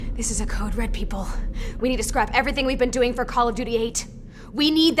This is a code red, people. We need to scrap everything we've been doing for Call of Duty 8. We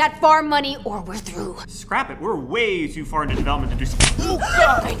need that farm money or we're through. Scrap it. We're way too far into development to do Oh,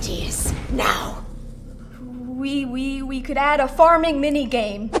 God! Ideas. Now. We could add a farming mini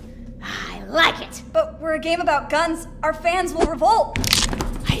game. I like it. But we're a game about guns. Our fans will revolt.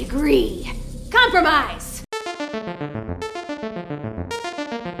 I agree. Compromise.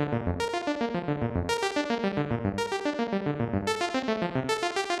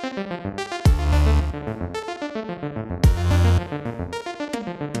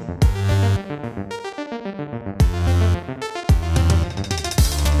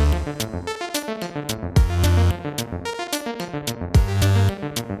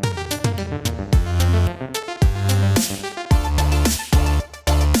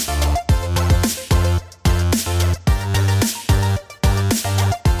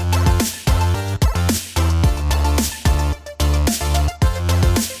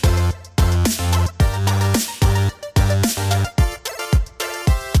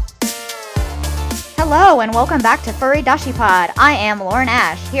 Hello and welcome back to Furry Dashi Pod. I am Lauren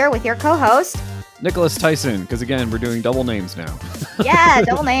Ash, here with your co-host, Nicholas Tyson, because again, we're doing double names now. Yeah,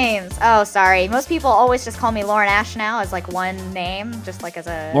 double names. Oh, sorry. Most people always just call me Lauren Ash now as like one name, just like as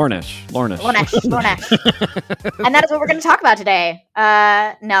a... Lornish. Lauren Ash. And that is what we're going to talk about today.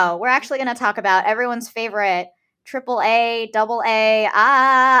 No, we're actually going to talk about everyone's favorite AAA,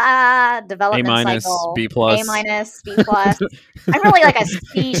 AA, development A-, cycle. B+. A-, B+. I'm really like a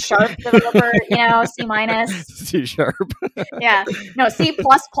C# developer, C-. C#. Yeah. No, C++.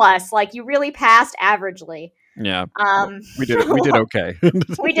 Like you really passed averagely. Yeah. We did okay.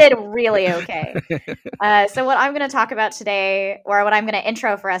 We did really okay. So what I'm going to talk about today, or what I'm going to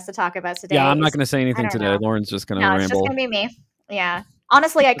intro for us to talk about today. Yeah, I'm not going to say anything today. know. Lauren's just going to No, ramble. it's just going to be me. Yeah.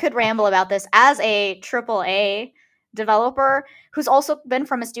 Honestly, I could ramble about this as a AAA developer who's also been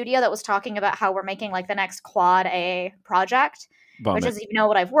from a studio that was talking about how we're making like the next quad A project, Vomit. which is,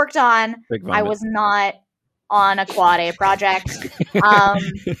 what I've worked on. Big I vomit. was not on a quad A project,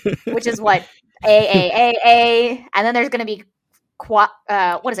 which is what AAAA, and then there's going to be what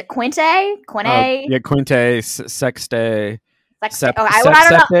is it? Quinte? Quinte? Yeah, Quinte, Sexte, I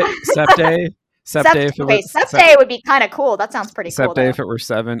don't know. Septe. Septe would be kind of cool. That sounds pretty cool. Septe if it were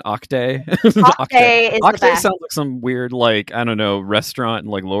 7. Octe. Octe is the Octe best. sounds like some weird, like, I don't know, restaurant in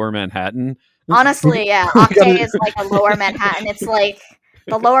like Lower Manhattan. Honestly, yeah. Octe is like a Lower Manhattan. It's like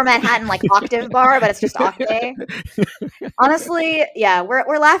the Lower Manhattan like octave bar, but it's just Octe. Honestly, yeah,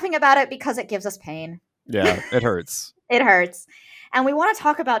 we're laughing about it because it gives us pain. Yeah, it hurts. It hurts. And we want to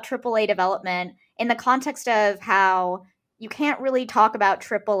talk about AAA development in the context of how you can't really talk about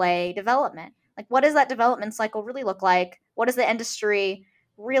AAA development. Like, what does that development cycle really look like? What is the industry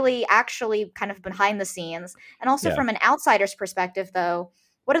really actually kind of behind the scenes? And also from an outsider's perspective, though,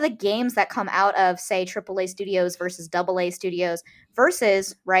 what are the games that come out of, say, AAA studios versus AA studios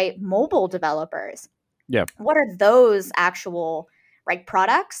versus, right, mobile developers? Yeah. What are those actual, right,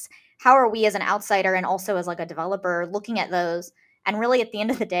 products? How are we as an outsider and also as like a developer looking at those? And really, at the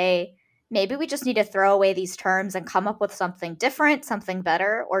end of the day, maybe we just need to throw away these terms and come up with something different, something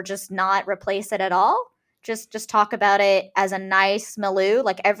better, or just not replace it at all. Just talk about it as a nice milieu,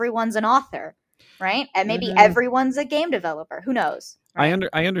 like everyone's an author, right? And maybe everyone's a game developer. Who knows? Right?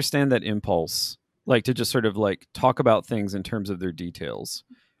 I understand that impulse, like to just sort of like talk about things in terms of their details.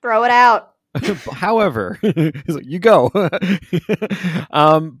 Throw it out. However, you go.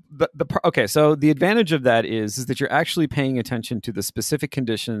 Okay, so the advantage of that is that you're actually paying attention to the specific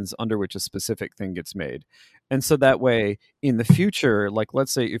conditions under which a specific thing gets made. And so that way, in the future, like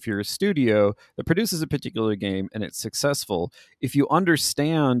let's say if you're a studio that produces a particular game and it's successful, if you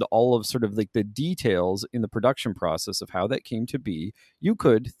understand all of sort of like the details in the production process of how that came to be, you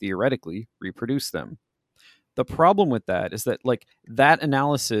could theoretically reproduce them. The problem with that is that like that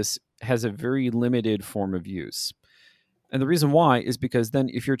analysis has a very limited form of use. And the reason why is because then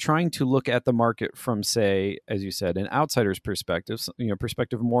if you're trying to look at the market from, say, as you said, an outsider's perspective,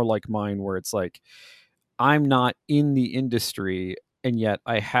 perspective more like mine, where it's like, I'm not in the industry, and yet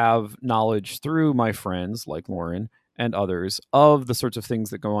I have knowledge through my friends like Lauren and others of the sorts of things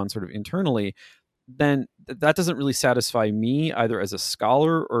that go on sort of internally, then that doesn't really satisfy me either as a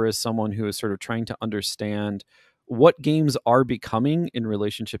scholar or as someone who is sort of trying to understand what games are becoming in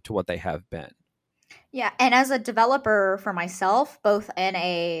relationship to what they have been. Yeah, and as a developer for myself, both in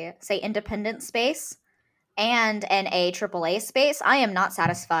a, say, independent space and in a AAA space, I am not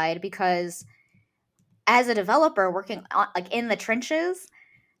satisfied because as a developer working on, like in the trenches,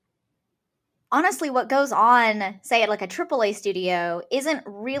 honestly, what goes on, say, at like a AAA studio isn't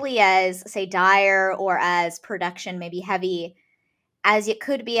really as, say, dire or as production maybe heavy as it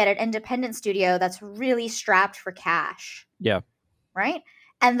could be at an independent studio that's really strapped for cash. Yeah. Right?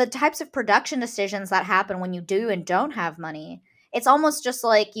 And the types of production decisions that happen when you do and don't have money, it's almost just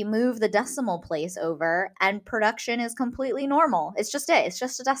like you move the decimal place over and production is completely normal. It's just a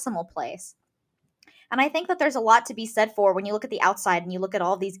decimal place. And I think that there's a lot to be said for when you look at the outside and you look at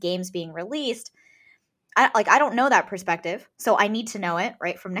all these games being released. I don't know that perspective, so I need to know it,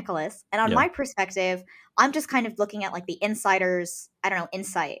 right, from Nicholas. And on my perspective, I'm just kind of looking at like the insider's, I don't know,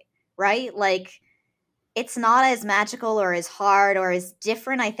 insight, right? Like, it's not as magical or as hard or as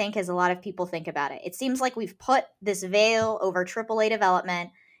different, I think, as a lot of people think about it. It seems like we've put this veil over AAA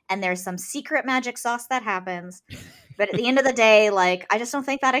development, and there's some secret magic sauce that happens. But at the end of the day, like, I just don't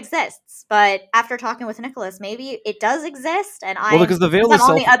think that exists. But after talking with Nicholas, maybe it does exist, and because the veil is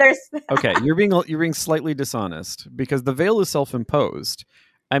on the others. Okay, you're being slightly dishonest because the veil is self-imposed.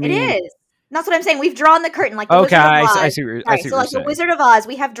 I mean, it is. That's what I'm saying. We've drawn the curtain, like the okay, Wizard of Oz. I see what you're so, like saying. the Wizard of Oz,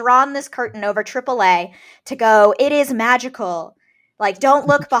 we have drawn this curtain over AAA to go. It is magical. Like, don't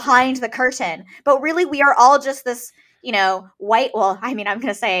look behind the curtain. But really, we are all just this, white. Well, I mean, I'm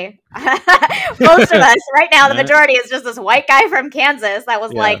going to say most of us right now. The majority is just this white guy from Kansas that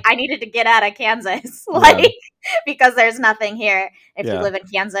was like, I needed to get out of Kansas, because there's nothing here. If you live in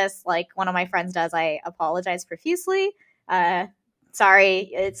Kansas, like one of my friends does, I apologize profusely. Sorry,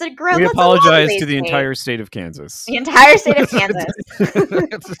 it's a gross. We apologize to the entire state of Kansas. The entire state of Kansas.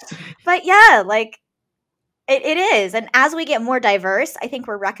 But yeah, like it is. And as we get more diverse, I think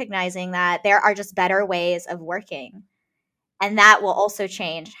we're recognizing that there are just better ways of working. And that will also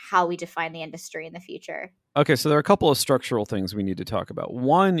change how we define the industry in the future. Okay, so there are a couple of structural things we need to talk about.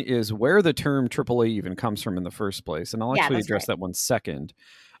 One is where the term AAA even comes from in the first place. And I'll actually address that one second.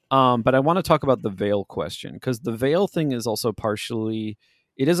 But I want to talk about the veil question, because the veil thing is also partially,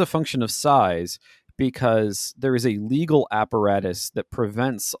 it is a function of size, because there is a legal apparatus that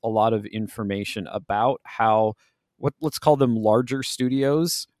prevents a lot of information about how, let's call them larger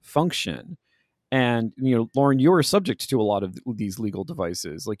studios function. And, Lauren, you are subject to a lot of these legal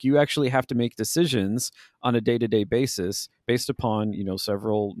devices. Like, you actually have to make decisions on a day-to-day basis based upon,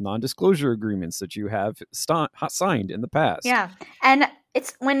 several non-disclosure agreements that you have signed in the past. Yeah. And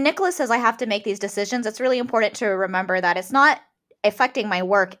it's when Nicholas says I have to make these decisions, it's really important to remember that it's not affecting my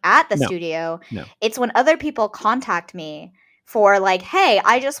work at the studio. No. It's when other people contact me for like, hey,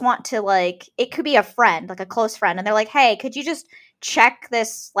 I just want to it could be a friend, like a close friend. And they're like, hey, could you just check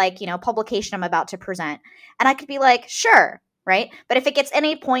this, publication I'm about to present? And I could be like, sure. Right. But if it gets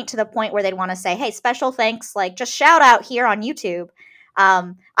any point to the point where they'd want to say, hey, special thanks, just shout out here on YouTube.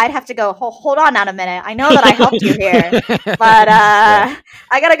 I'd have to go, hold on a minute. I know that I helped you here, but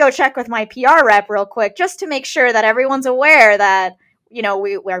I got to go check with my PR rep real quick just to make sure that everyone's aware that,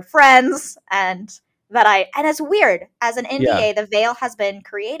 we're friends and it's weird. As an NDA, the veil has been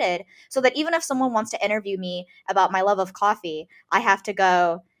created so that even if someone wants to interview me about my love of coffee, I have to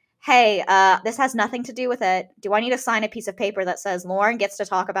go, hey, this has nothing to do with it. Do I need to sign a piece of paper that says Lauren gets to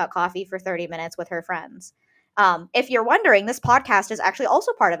talk about coffee for 30 minutes with her friends? If you're wondering, this podcast is actually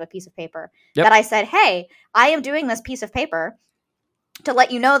also part of a piece of paper that I said, hey, I am doing this piece of paper to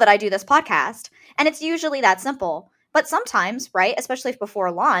let you know that I do this podcast. And it's usually that simple. But sometimes, right, especially if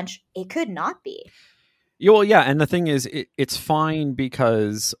before launch, it could not be. Well, yeah, and the thing is, it's fine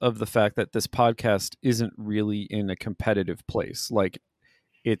because of the fact that this podcast isn't really in a competitive place. Like,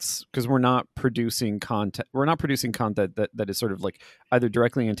 it's because we're not producing content. We're not producing content that is sort of like either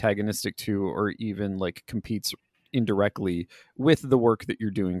directly antagonistic to or even like competes indirectly with the work that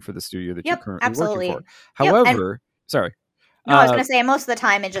you're doing for the studio that you're currently working for. However, sorry. No, I was going to say most of the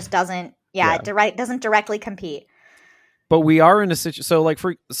time it just doesn't. It doesn't directly compete. But we are in a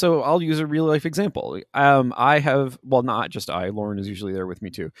situation. So I'll use a real life example. I have, well, not just Lauren is usually there with me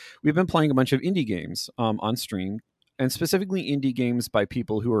too. We've been playing a bunch of indie games on stream, and specifically indie games by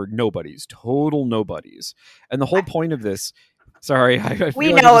people who are nobodies, total nobodies. And the whole point of this, sorry,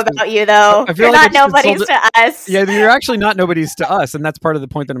 we know about you though. You're not nobodies to us. Yeah, you're actually not nobodies to us, and that's part of the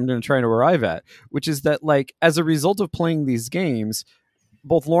point that I'm going to try to arrive at, which is that as a result of playing these games,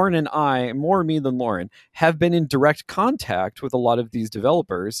 both Lauren and I, more me than Lauren, have been in direct contact with a lot of these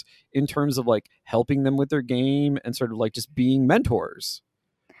developers in terms of helping them with their game and sort of just being mentors,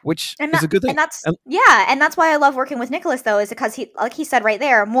 which is a good thing. And that's why I love working with Nicholas though, is because he, like he said right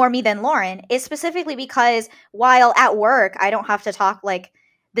there, more me than Lauren, is specifically because while at work, I don't have to talk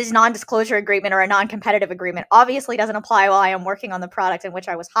this non-disclosure agreement or a non-competitive agreement obviously doesn't apply while I am working on the product in which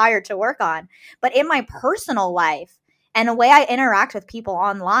I was hired to work on. But in my personal life, and the way I interact with people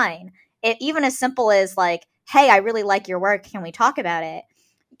online, even as simple as hey, I really like your work. Can we talk about it?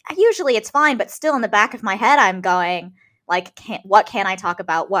 Usually it's fine, but still in the back of my head, I'm going, Like, what can I talk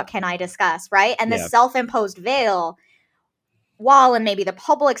about? What can I discuss? Right? And this self-imposed veil, while in maybe the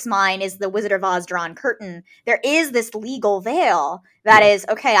public's mind is the Wizard of Oz drawn curtain, there is this legal veil that is,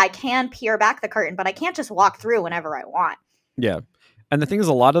 okay, I can peer back the curtain, but I can't just walk through whenever I want. Yeah. And the thing is,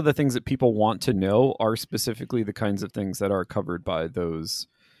 a lot of the things that people want to know are specifically the kinds of things that are covered by those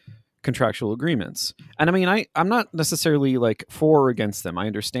contractual agreements. And I mean, I'm not necessarily like for or against them. I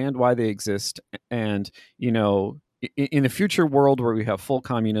understand why they exist. And, you know, in a future world where we have full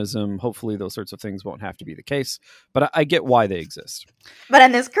communism, hopefully those sorts of things won't have to be the case. But I get why they exist. But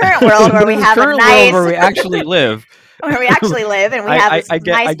in this current world where we have a nice... where we actually live... where we actually live and we have this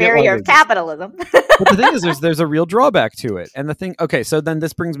nice barrier of capitalism. But the thing is, there's a real drawback to it. And the thing... Okay, so then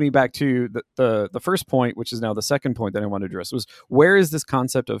this brings me back to the first point, which is now the second point that I want to address, was where does this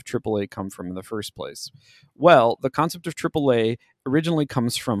concept of AAA come from in the first place? Well, the concept of AAA originally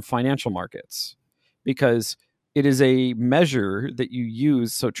comes from financial markets, because it is a measure that you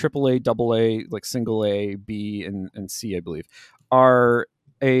use. So AAA, AA, like single A, B, and C, I believe, are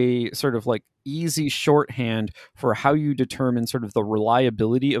a sort of like easy shorthand for how you determine sort of the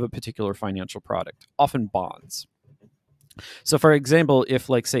reliability of a particular financial product, often bonds. So for example, if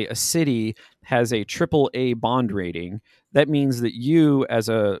like say a city has a AAA bond rating, that means that you as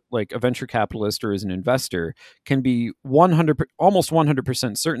a venture capitalist or as an investor can be almost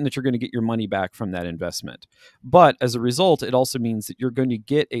 100% certain that you're going to get your money back from that investment. But as a result, it also means that you're going to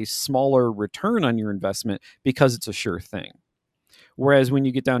get a smaller return on your investment because it's a sure thing. Whereas when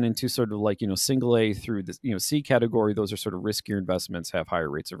you get down into sort of like, you know, single A through the, you know, C category, those are sort of riskier investments, have higher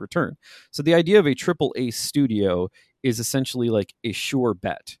rates of return. So the idea of a AAA studio is essentially like a sure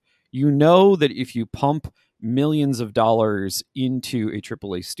bet. You know that if you pump millions of dollars into a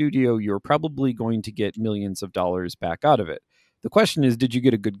AAA studio, you're probably going to get millions of dollars back out of it. The question is, did you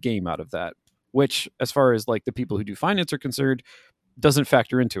get a good game out of that? Which, as far as like the people who do finance are concerned, doesn't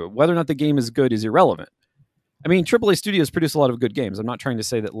factor into it. Whether or not the game is good is irrelevant. I mean, AAA studios produce a lot of good games. I'm not trying to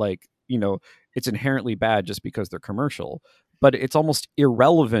say that, like, you know, it's inherently bad just because they're commercial, but it's almost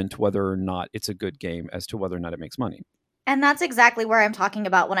irrelevant whether or not it's a good game as to whether or not it makes money. And that's exactly where I'm talking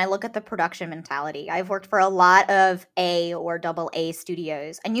about when I look at the production mentality. I've worked for a lot of A or AA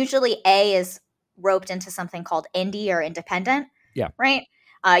studios, and usually A is roped into something called indie or independent. Yeah. Right?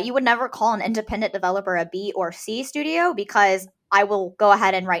 You would never call an independent developer a B or C studio, because I will go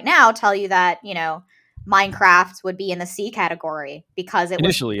ahead and right now tell you that, you know, Minecraft would be in the C category because it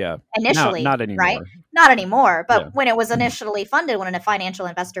initially, was initially, not anymore, right? Not anymore. But when it was initially funded, when a financial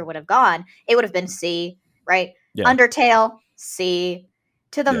investor would have gone, it would have been C, right? Yeah. Undertale, C.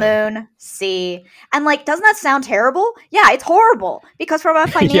 To the Moon, C. And like, doesn't that sound terrible? Yeah, it's horrible, because from a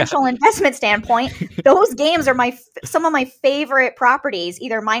financial investment standpoint, those games are some of my favorite properties.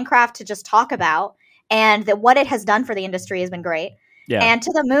 Either Minecraft to just talk about, and that what it has done for the industry has been great. Yeah. And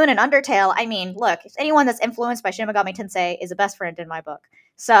To the Moon and Undertale, I mean, look, if anyone that's influenced by Shin Megami Tensei is a best friend in my book.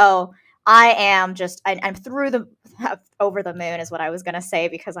 So I am just, I'm over the moon is what I was going to say,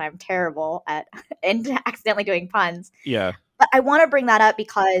 because I'm terrible at accidentally doing puns. Yeah. But I want to bring that up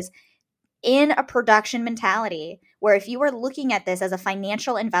because in a production mentality, where if you are looking at this as a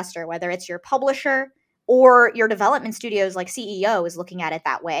financial investor, whether it's your publisher or your development studio's like CEO is looking at it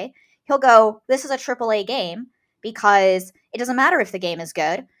that way, he'll go, this is a AAA game, because it doesn't matter if the game is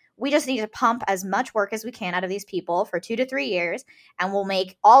good. We just need to pump as much work as we can out of these people for 2 to 3 years, and we'll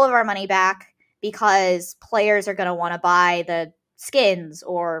make all of our money back because players are going to want to buy the skins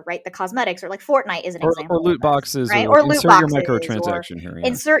or the cosmetics, or like Fortnite is an example. Or loot boxes, right? Or loot boxes, your microtransaction here. Yeah.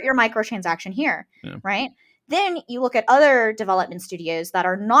 Insert your microtransaction here, right? Then you look at other development studios that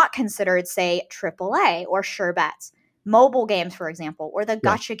are not considered, say, AAA or sure bets. Mobile games, for example, or the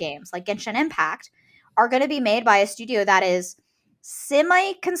gacha games like Genshin Impact, are going to be made by a studio that is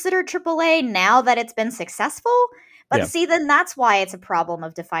semi-considered AAA now that it's been successful. But see, then that's why it's a problem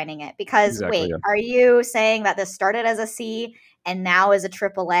of defining it. Because, are you saying that this started as a C and now is a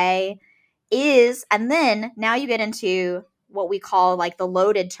AAA? And then now you get into what we call like the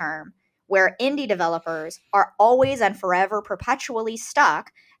loaded term, where indie developers are always and forever perpetually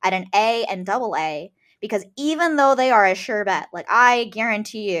stuck at an A and AA, because even though they are a sure bet, like I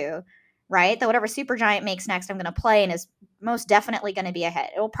guarantee you, right, that whatever Supergiant makes next, I'm going to play and is most definitely going to be a hit.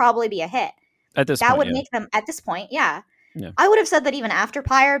 It will probably be a hit. At this point, that would make them, at this point, I would have said that even after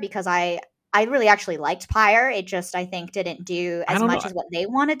Pyre, because I really actually liked Pyre. It just, I think, didn't do as much as what they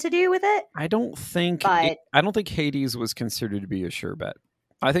wanted to do with it. I don't think Hades was considered to be a sure bet.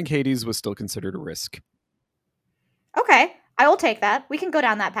 I think Hades was still considered a risk. Okay. I will take that. We can go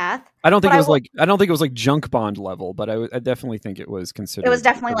down that path. I don't think it was like junk bond level, but I definitely think it was considered. It was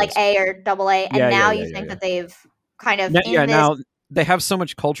definitely like A or AA, and now you think that they've kind of Yeah, in this. now they have so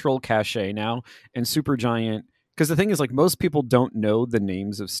much cultural cachet now, and Supergiant. Because the thing is, like, most people don't know the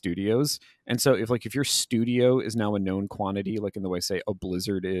names of studios, and so if your studio is now a known quantity, like in the way, say, a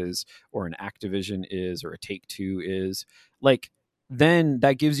Blizzard is, or an Activision is, or a Take-Two is, like, then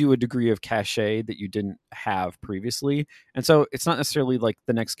that gives you a degree of cachet that you didn't have previously. And so it's not necessarily like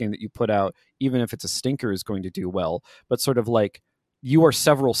the next game that you put out, even if it's a stinker, is going to do well, but sort of like you are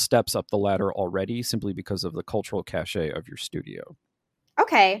several steps up the ladder already simply because of the cultural cachet of your studio.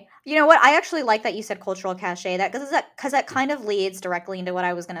 Okay. You know what? I actually like that you said cultural cachet. Because that kind of leads directly into what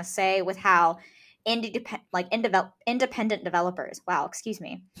I was going to say with how independent developers. Wow, excuse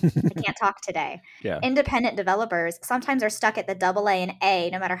me. I can't talk today. Yeah. Independent developers sometimes are stuck at the AA and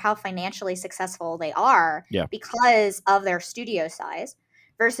A, no matter how financially successful they are, Yeah. because of their studio size,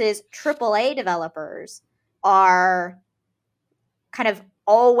 versus AAA developers are kind of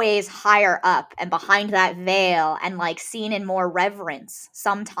always higher up and behind that veil and like seen in more reverence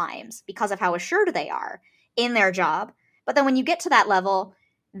sometimes because of how assured they are in their job. But then when you get to that level,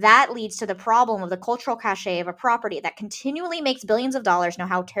 that leads to the problem of the cultural cachet of a property that continually makes billions of dollars, know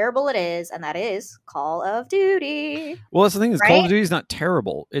how terrible it is, and that is Call of Duty. Well, that's the thing is, Right? Call of Duty is not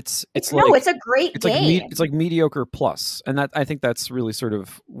terrible. It's a great game. It's like mediocre plus, and that I think that's really sort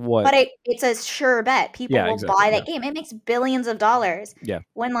of what. But it's a sure bet. People will exactly, buy that game. It makes billions of dollars. Yeah.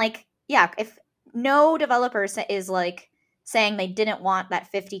 When if no developer is like saying they didn't want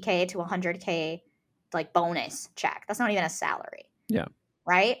that $50K to $100K like bonus check. That's not even a salary. Yeah.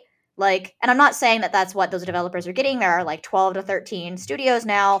 Right? Like, and I'm not saying that that's what those developers are getting. There are like 12 to 13 studios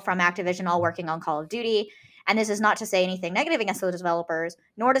now from Activision all working on Call of Duty. And this is not to say anything negative against those developers,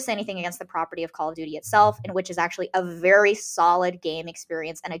 nor to say anything against the property of Call of Duty itself, in which is actually a very solid game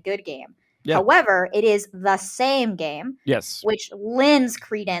experience and a good game. Yeah. However, it is the same game, Yes, which lends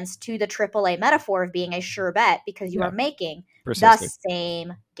credence to the AAA metaphor of being a sure bet because you are making precisely the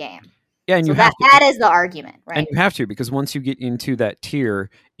same game. Yeah, and So you have to. that is the argument, right? And you have to, because once you get into that tier,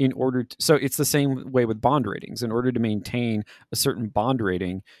 in order to, so it's the same way with bond ratings. In order to maintain a certain bond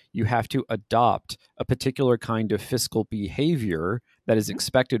rating, you have to adopt a particular kind of fiscal behavior that is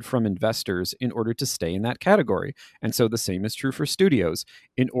expected from investors in order to stay in that category. And so the same is true for studios.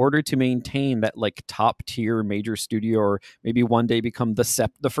 In order to maintain that like top tier major studio, or maybe one day become the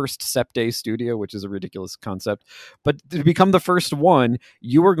first SEPDA studio, which is a ridiculous concept, but to become the first one,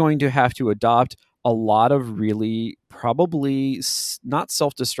 you are going to have to adopt a lot of really probably not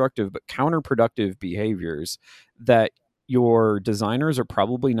self-destructive, but counterproductive behaviors that your designers are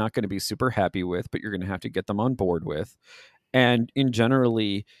probably not going to be super happy with, but you're going to have to get them on board with. And in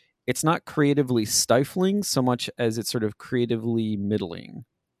generally, it's not creatively stifling so much as it's sort of creatively middling.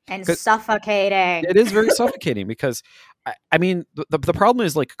 And suffocating. It is very suffocating because, I mean, the problem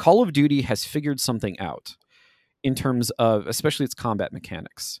is like Call of Duty has figured something out in terms of, especially its combat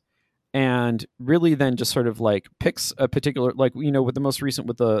mechanics. And really then just sort of like picks a particular, like, you know, with the most recent,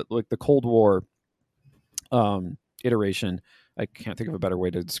 with the Cold War iteration, I can't think of a better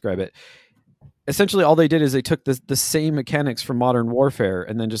way to describe it. Essentially all they did is they took the same mechanics from Modern Warfare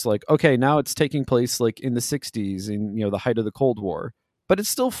and then just like, okay, now it's taking place like in the 60s, in, you know, the height of the Cold War. But it's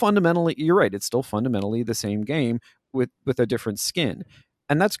still fundamentally, you're right, it's still fundamentally the same game with a different skin.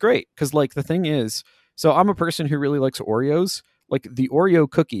 And that's great, because like the thing is, so I'm a person who really likes Oreos. Like the Oreo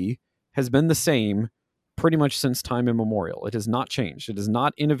cookie has been the same pretty much since time immemorial. It has not changed. It is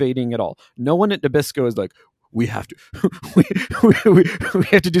not innovating at all. No one at Nabisco is like, we have to we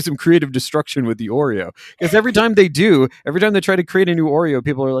have to do some creative destruction with the Oreo. Because every time they try to create a new Oreo,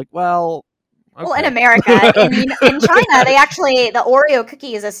 people are like, well, okay. Well, in America, in China, the Oreo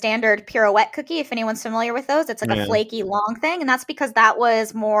cookie is a standard pirouette cookie. If anyone's familiar with those, it's like a flaky, long thing. And that's because that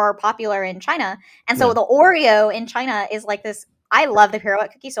was more popular in China. And so the Oreo in China is like this. I love the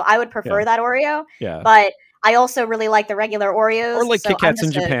pirouette cookie, so I would prefer that Oreo. Yeah. But I also really like the regular Oreos. Or like Kit Kats in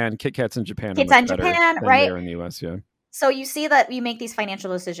Japan. Kit Kats in Japan. Kit Kats in Japan, right? There in the US, yeah. So you see that you make these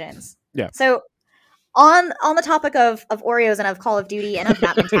financial decisions. Yeah. So on the topic of Oreos and of Call of Duty and of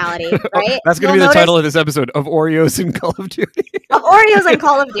that mentality, right? That's going to be the title of this episode, of Oreos and Call of Duty. Of Oreos and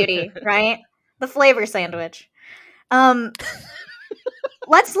Call of Duty, right? The flavor sandwich.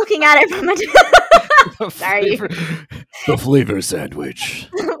 Let's looking at it from a the flavor sandwich.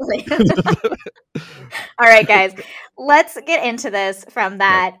 All right, guys. Let's get into this from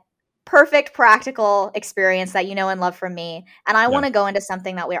that perfect practical experience that you know and love from me. And I want to go into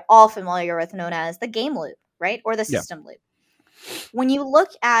something that we're all familiar with, known as the game loop, right? Or the system loop. When you look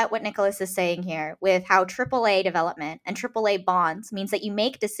at what Nicholas is saying here with how AAA development and AAA bonds means that you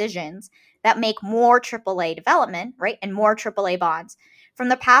make decisions that make more AAA development, right? And more AAA bonds. from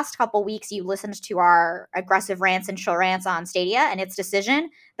the past couple weeks, you listened to our aggressive rants and short rants on Stadia and its decision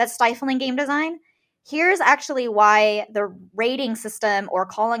that's stifling game design. Here's actually why the rating system or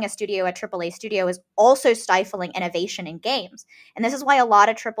calling a studio a AAA studio is also stifling innovation in games. And this is why a lot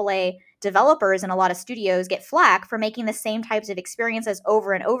of AAA developers and a lot of studios get flack for making the same types of experiences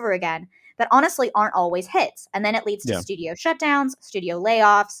over and over again that honestly aren't always hits. And then it leads to studio shutdowns, studio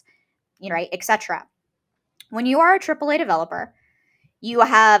layoffs, right, etc. When you are a AAA developer, you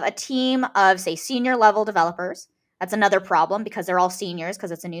have a team of, say, senior level developers. That's another problem because they're all seniors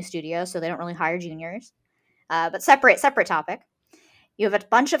because it's a new studio, so they don't really hire juniors. But separate topic. You have a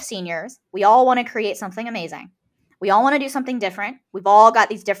bunch of seniors. We all want to create something amazing. We all want to do something different. We've all got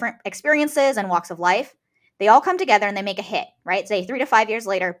these different experiences and walks of life. They all come together and they make a hit, right? Say 3 to 5 years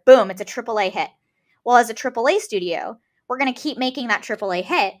later, boom, it's a AAA hit. Well, as a AAA studio, we're going to keep making that AAA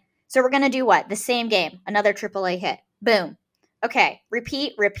hit. So we're going to do what? The same game, another AAA hit. Boom. Okay,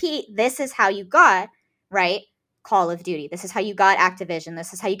 repeat. This is how you got, right, Call of Duty. This is how you got Activision.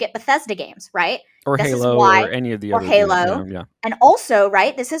 This is how you get Bethesda games, right? Or this Halo or any of the other. Or Halo. Games, yeah. And also,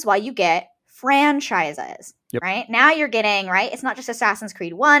 right, this is why you get franchises, right? Now you're getting, right, it's not just Assassin's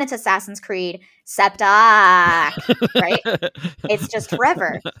Creed 1, it's Assassin's Creed Septak, right? It's just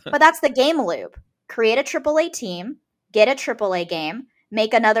forever. But that's the game loop. Create a AAA team, get a AAA game,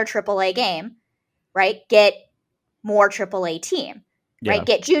 make another AAA game, right? Get more AAA team, right?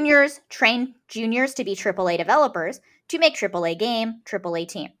 Get juniors, train juniors to be AAA developers to make AAA game, AAA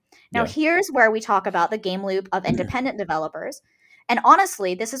team. Now, here's where we talk about the game loop of independent developers. And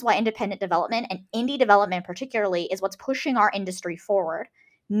honestly, this is why independent development and indie development particularly is what's pushing our industry forward,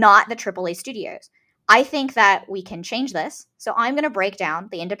 not the AAA studios. I think that we can change this. So I'm going to break down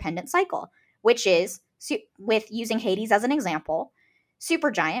the independent cycle, which is, with using Hades as an example,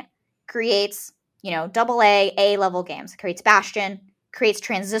 Supergiant creates, AA, A-level games. Creates Bastion, creates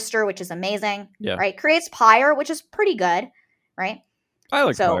Transistor, which is amazing, right? Creates Pyre, which is pretty good, right? I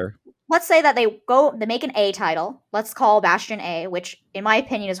like Pyre. Let's say that they make an A title. Let's call Bastion A, which in my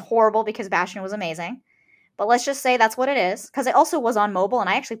opinion is horrible because Bastion was amazing. But let's just say that's what it is, because it also was on mobile, and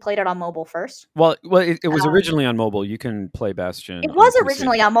I actually played it on mobile first. Well, it was originally on mobile. You can play Bastion. It was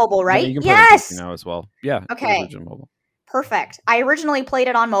originally on mobile, right? You can play it on PC now as well. Yeah. Okay. Mobile. Perfect. I originally played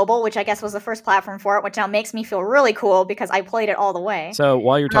it on mobile, which I guess was the first platform for it, which now makes me feel really cool because I played it all the way. So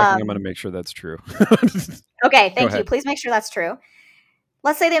while you're talking, I'm going to make sure that's true. Okay, thank you. Please make sure that's true.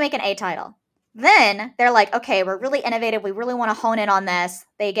 Let's say they make an A title. Then they're like, okay, we're really innovative. We really want to hone in on this.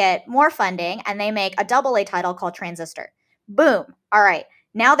 They get more funding and they make a AA title called Transistor. Boom. All right.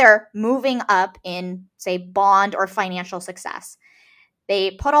 Now they're moving up in, say, bond or financial success.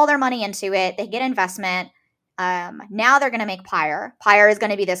 They put all their money into it. They get investment. Now they're going to make Pyre. Pyre is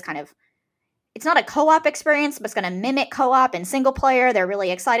going to be this kind of, it's not a co-op experience, but it's going to mimic co-op and single player. They're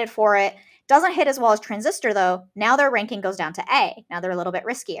really excited for it. Doesn't hit as well as Transistor, though. Now their ranking goes down to A. Now they're a little bit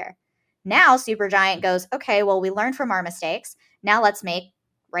riskier. Now Supergiant goes, okay, well, we learned from our mistakes. Now let's make,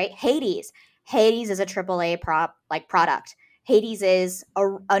 right, Hades. Hades is a AAA product. Hades is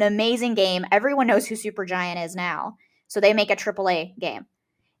an amazing game. Everyone knows who Supergiant is now. So they make a AAA game.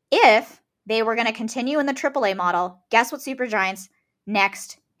 If they were going to continue in the AAA model, guess what Supergiant's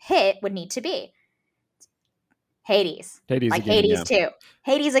next hit would need to be? Hades. Hades like again, Hades 2.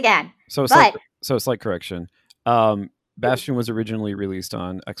 Hades again. So it's slight correction. Bastion was originally released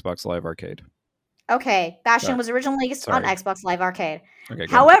on Xbox Live Arcade. Okay, Bastion was originally released on Xbox Live Arcade. Okay,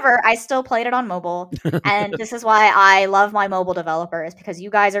 however, I still played it on mobile, and this is why I love my mobile developers, because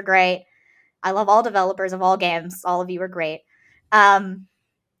you guys are great. I love all developers of all games. All of you are great. On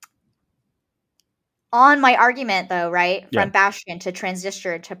my argument, though, right, from Bastion to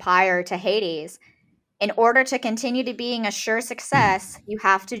Transistor to Pyre to Hades, in order to continue to being a sure success, you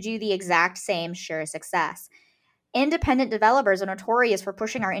have to do the exact same sure success. Independent developers are notorious for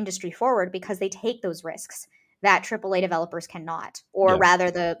pushing our industry forward because they take those risks that AAA developers cannot, or rather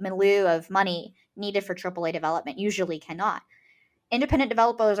the milieu of money needed for AAA development usually cannot. Independent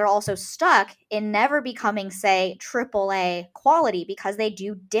developers are also stuck in never becoming, say, AAA quality because they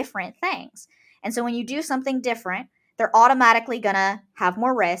do different things. And so when you do something different, they're automatically going to have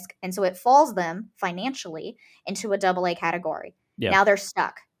more risk, and so it falls them financially into a AA category. Now they're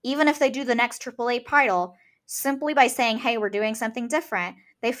stuck. Even if they do the next AAA title, simply by saying, hey, we're doing something different,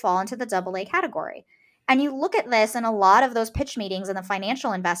 they fall into the AA category. And you look at this in a lot of those pitch meetings and the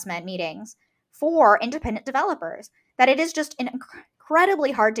financial investment meetings for independent developers, that it is just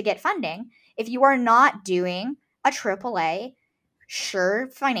incredibly hard to get funding if you are not doing a AAA sure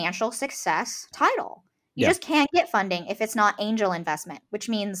financial success title. You just can't get funding if it's not angel investment, which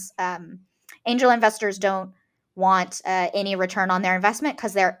means angel investors don't want any return on their investment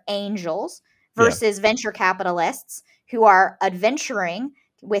because they're angels versus venture capitalists who are adventuring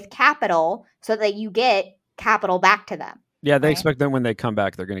with capital so that you get capital back to them. Yeah, they right? expect that when they come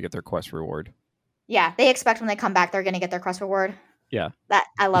back, they're going to get their quest reward. Yeah, they expect when they come back, they're going to get their quest reward. Yeah. That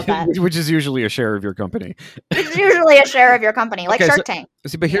I love that. Which is usually a share of your company. It's usually a share of your company, like Shark Tank.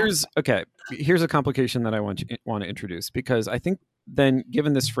 See, but here's a complication that I want to introduce, because I think then,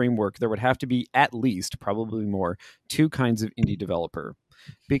 given this framework, there would have to be at least, probably more, two kinds of indie developer,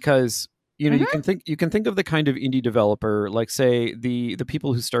 because you know you can think of the kind of indie developer, like say the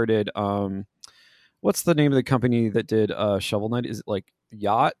people who started what's the name of the company that did Shovel Knight? Is it like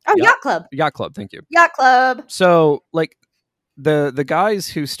Yacht? Oh, Yacht Club. Yacht Club, thank you. Yacht Club. So like the guys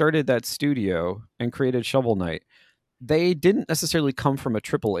who started that studio and created Shovel Knight, they didn't necessarily come from a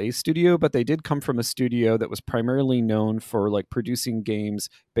AAA studio, but they did come from a studio that was primarily known for like producing games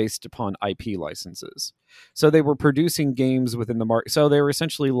based upon IP licenses. So they were producing games within the market. So they were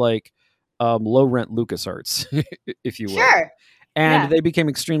essentially like low rent LucasArts, if you will. Sure. And they became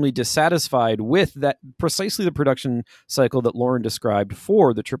extremely dissatisfied with that, precisely the production cycle that Lauren described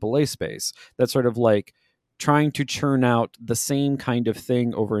for the AAA space. That's sort of like trying to churn out the same kind of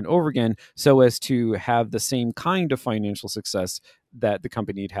thing over and over again so as to have the same kind of financial success that the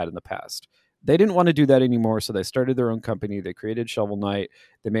company had in the past. They didn't want to do that anymore, so they started their own company. They created Shovel Knight.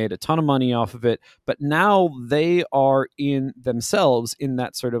 They made a ton of money off of it, but now they are in themselves in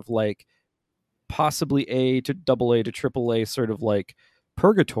that sort of like possibly A to AA to AAA sort of like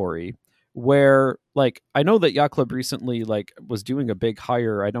purgatory, where like I know that Yacht Club recently like was doing a big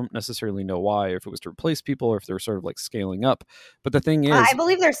hire. I don't necessarily know why, if it was to replace people or if they're sort of like scaling up. But the thing is, I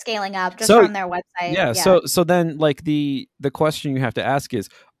believe they're scaling up just from their website. Yeah. So then like the question you have to ask is,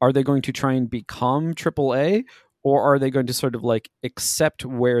 are they going to try and become AAA, or are they going to sort of like accept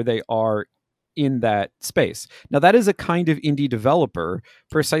where they are in that space? Now that is a kind of indie developer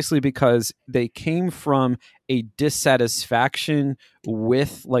precisely because they came from a dissatisfaction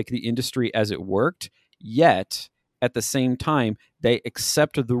with like the industry as it worked, yet at the same time they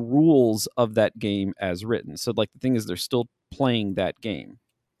accept the rules of that game as written. So like the thing is, they're still playing that game.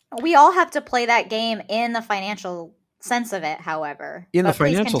 We all have to play that game in the financial sense of it, however. In the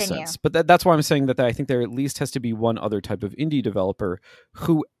financial sense. But that's why I'm saying that I think there at least has to be one other type of indie developer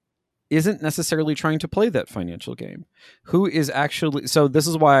who isn't necessarily trying to play that financial game, who is actually... So this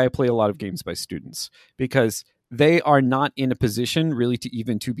is why I play a lot of games by students, because they are not in a position really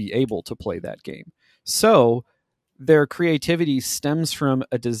to be able to play that game. So their creativity stems from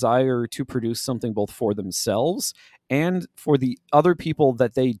a desire to produce something both for themselves and for the other people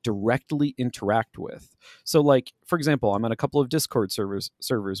that they directly interact with. So like, for example, I'm on a couple of Discord servers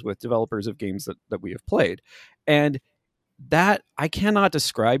with developers of games that we have played. And that I cannot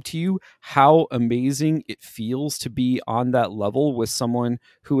describe to you how amazing it feels to be on that level with someone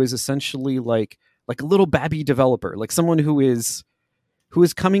who is essentially like a little babby developer, like someone who is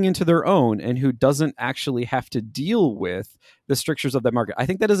coming into their own and who doesn't actually have to deal with the strictures of that market. I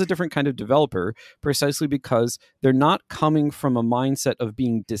think that is a different kind of developer, precisely because they're not coming from a mindset of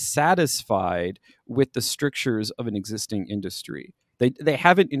being dissatisfied with the strictures of an existing industry. They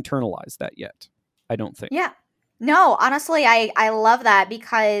haven't internalized that yet, I don't think. Yeah. No, honestly, I love that,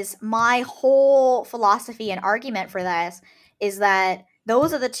 because my whole philosophy and argument for this is that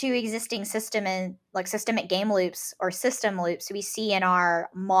those are the two existing systemic game loops or system loops we see in our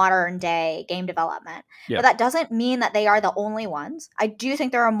modern day game development. Yeah. But that doesn't mean that they are the only ones. I do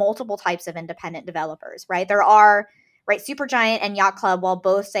think there are multiple types of independent developers, right? There are, right, Supergiant and Yacht Club, while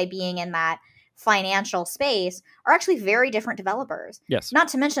both say being in that financial space, are actually very different developers. Yes. Not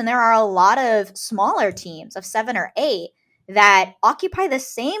to mention there are a lot of smaller teams of 7 or 8 that occupy the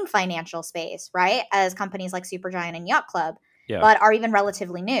same financial space, right, as companies like Supergiant and Yacht Club, but are even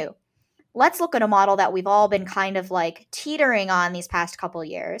relatively new. Let's look at a model that we've all been kind of like teetering on these past couple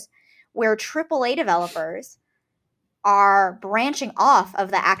years, where AAA developers are branching off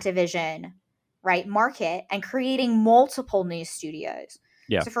of the Activision, right, market and creating multiple new studios.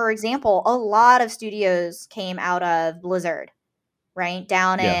 Yeah. So, for example, a lot of studios came out of Blizzard, right,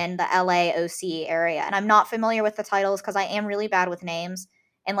 down in the LA OC area. And I'm not familiar with the titles because I am really bad with names,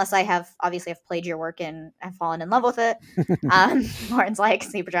 unless I have played your work and have fallen in love with it. Lauren's like,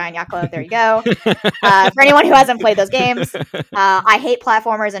 Supergiant, Yacht Club, there you go. For anyone who hasn't played those games, I hate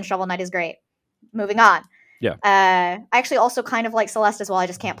platformers and Shovel Knight is great. Moving on. Yeah. I actually also kind of like Celeste as well. I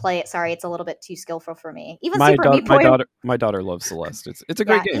just can't play it. Sorry, it's a little bit too skillful for me. Even my Super Meat Boy. My daughter loves Celeste. It's a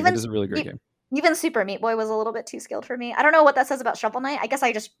great game. It is a really great game. Even Super Meat Boy was a little bit too skilled for me. I don't know what that says about Shovel Knight. I guess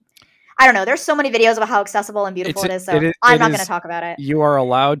I don't know. There's so many videos about how accessible and beautiful it is, so I'm not going to talk about it. You are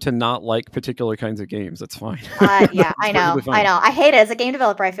allowed to not like particular kinds of games. That's fine. Yeah, I know. I know. I hate it. As a game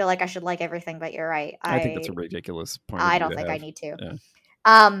developer, I feel like I should like everything, but you're right. I think that's a ridiculous point. I don't think I need to.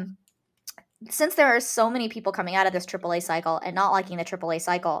 Yeah. Since there are so many people coming out of this AAA cycle and not liking the AAA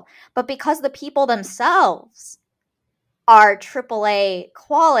cycle, but because the people themselves are AAA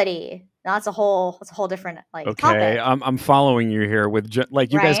quality, that's a whole different topic. I'm following you here with you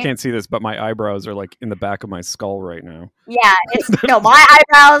guys can't see this, but my eyebrows are like in the back of my skull right now. Yeah, it's my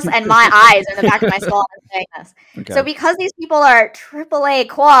eyebrows and my eyes are in the back of my skull. I'm saying this. Okay. So because these people are AAA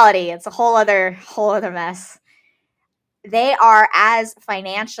quality, it's a whole other mess. They are as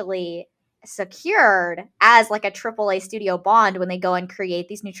financially secured as like a AAA studio bond when they go and create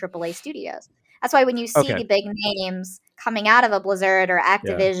these new AAA studios. That's why when you see the big names coming out of a Blizzard or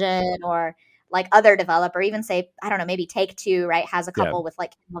Activision or like other developer, even say, I don't know, maybe Take-Two, right, has a couple with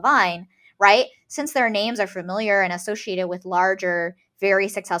like Levine, right? Since their names are familiar and associated with larger, very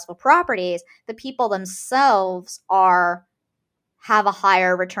successful properties, the people themselves have a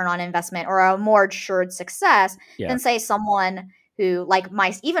higher return on investment or a more assured success than say someone who like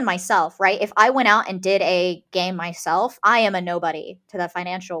even myself, right? If I went out and did a game myself, I am a nobody to the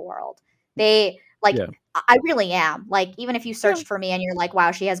financial world. I really am. Like, even if you searched for me and you're like,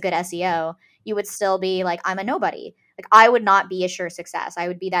 wow, she has good SEO, you would still be like, I'm a nobody. Like, I would not be a sure success. I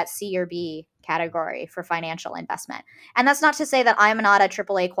would be that C or B category for financial investment. And that's not to say that I'm not a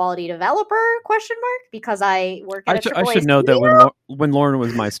AAA quality developer, ? Because I work at a AAA I should know that when Lauren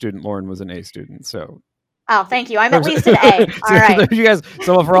was my student, Lauren was an A student, so... Oh, thank you. I'm at least an A. All right. You guys,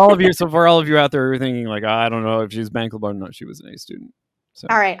 so for all of you out there thinking like, I don't know if she's bankable or not, she was an A student. So.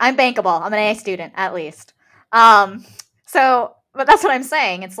 All right, I'm bankable. I'm an A student, at least. But that's what I'm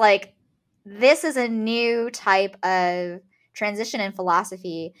saying. It's like, this is a new type of transition in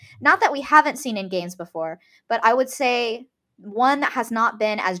philosophy. Not that we haven't seen in games before, but I would say one that has not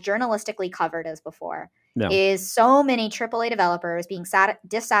been as journalistically covered as before is so many AAA developers being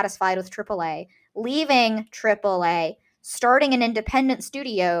dissatisfied with AAA, leaving AAA, starting an independent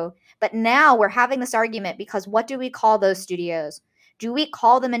studio. But now we're having this argument because what do we call those studios? Do we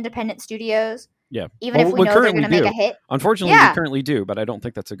call them independent studios? Yeah. Even if we know they're going to make a hit? Unfortunately, we currently do, but I don't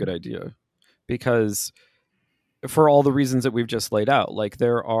think that's a good idea. Because for all the reasons that we've just laid out, like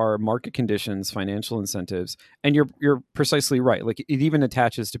there are market conditions, financial incentives, and you're precisely right. Like it even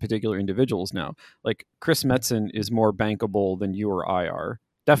attaches to particular individuals now. Like Chris Metzen is more bankable than you or I are.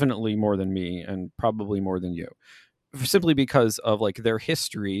 Definitely more than me and probably more than you. Simply because of like their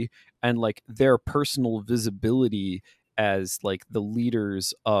history and like their personal visibility as like the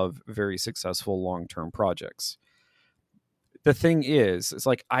leaders of very successful long-term projects. The thing is, it's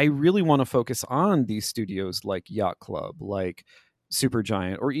like, I really want to focus on these studios like Yacht Club, like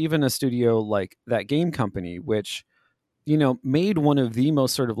Supergiant, or even a studio like That Game Company, which, made one of the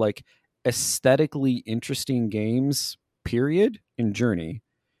most sort of like aesthetically interesting games, period, in Journey,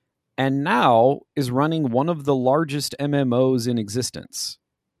 and now is running one of the largest MMOs in existence.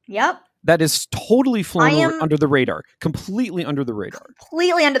 Yep. That is totally flown under the radar. Completely under the radar.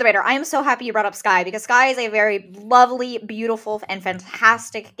 Completely under the radar. I am so happy you brought up Sky, because Sky is a very lovely, beautiful, and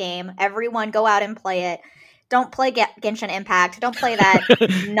fantastic game. Everyone go out and play it. Don't play Genshin Impact. Don't play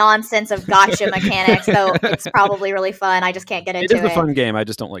that nonsense of gacha mechanics, though it's probably really fun. I just can't get into it. It is a fun game. I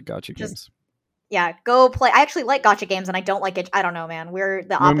just don't like gacha games. Yeah, go play. I actually like gacha games, and I don't like it. I don't know, man. We're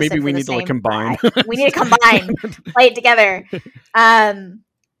the opposite. Maybe we need to like combine. We need to combine. Play it together.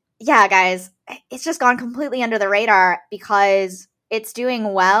 Yeah, guys, it's just gone completely under the radar because it's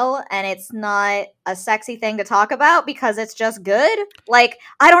doing well and it's not a sexy thing to talk about because it's just good. Like,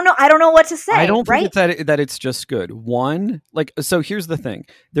 I don't know what to say. I don't think it's that it's just good. One, like, so here's the thing.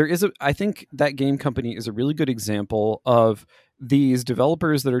 I think That Game Company is a really good example of these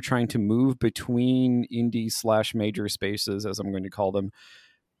developers that are trying to move between indie/major spaces, as I'm going to call them,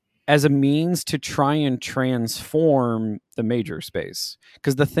 as a means to try and transform the major space.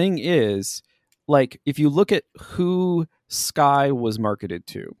 Because the thing is, like, if you look at who Sky was marketed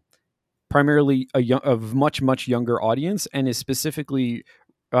to, primarily a much, much younger audience, and is specifically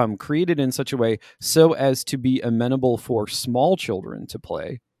created in such a way so as to be amenable for small children to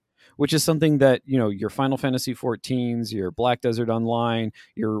play, which is something that, your Final Fantasy 14s, your Black Desert Online,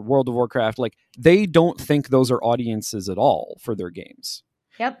 your World of Warcraft, like, they don't think those are audiences at all for their games.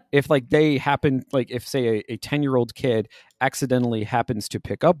 Yep. If like they happen, like if say a 10-year-old kid accidentally happens to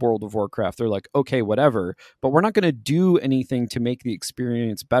pick up World of Warcraft, they're like, okay, whatever, but we're not going to do anything to make the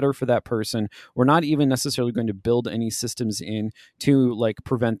experience better for that person. We're not even necessarily going to build any systems in to like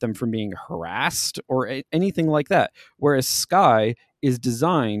prevent them from being harassed or anything like that. Whereas Sky is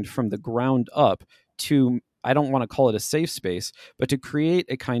designed from the ground up to, I don't want to call it a safe space, but to create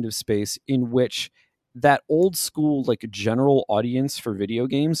a kind of space in which that old school, like, general audience for video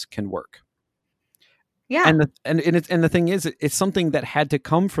games can work. Yeah. And the thing is, it's something that had to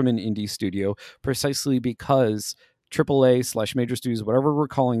come from an indie studio precisely because AAA / major studios, whatever we're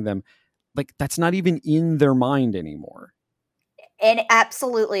calling them, like, that's not even in their mind anymore. And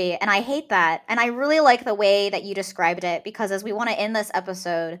absolutely. And I hate that. And I really like the way that you described it, because as we want to end this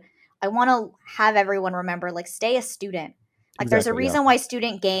episode, I want to have everyone remember, like, stay a student. Like, there's a Exactly, yeah. reason why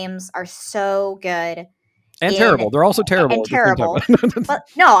student games are so good. And terrible. They're also terrible. And at the same terrible. time. But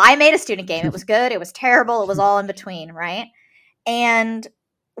no, I made a student game. It was good. It was terrible. It was all in between, right? And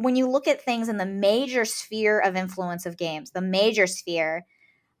when you look at things in the major sphere of influence of games, the major sphere,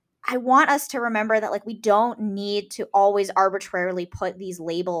 I want us to remember that, like, we don't need to always arbitrarily put these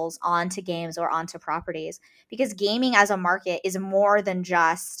labels onto games or onto properties, because gaming as a market is more than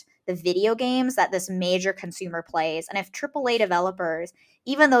just the video games that this major consumer plays. And if AAA developers,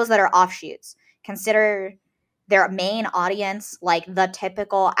 even those that are offshoots, consider their main audience like the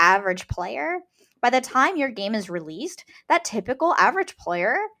typical average player, by the time your game is released, that typical average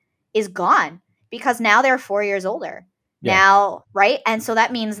player is gone, because now they're 4 years older. Yeah. Now, right? And so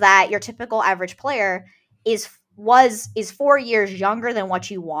that means that your typical average player is 4 years younger than what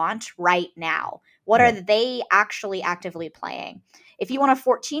you want right now. What are they actually actively playing? If you want a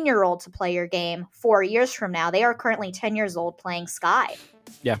 14-year-old to play your game 4 years from now, they are currently 10 years old playing Sky.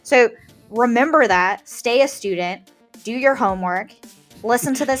 Yeah. So remember that, stay a student, do your homework,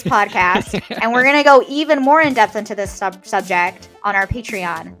 listen to this podcast, and we're going to go even more in depth into this subject on our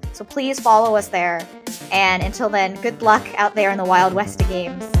Patreon. So please follow us there. And until then, good luck out there in the Wild West of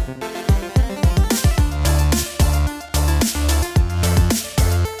games.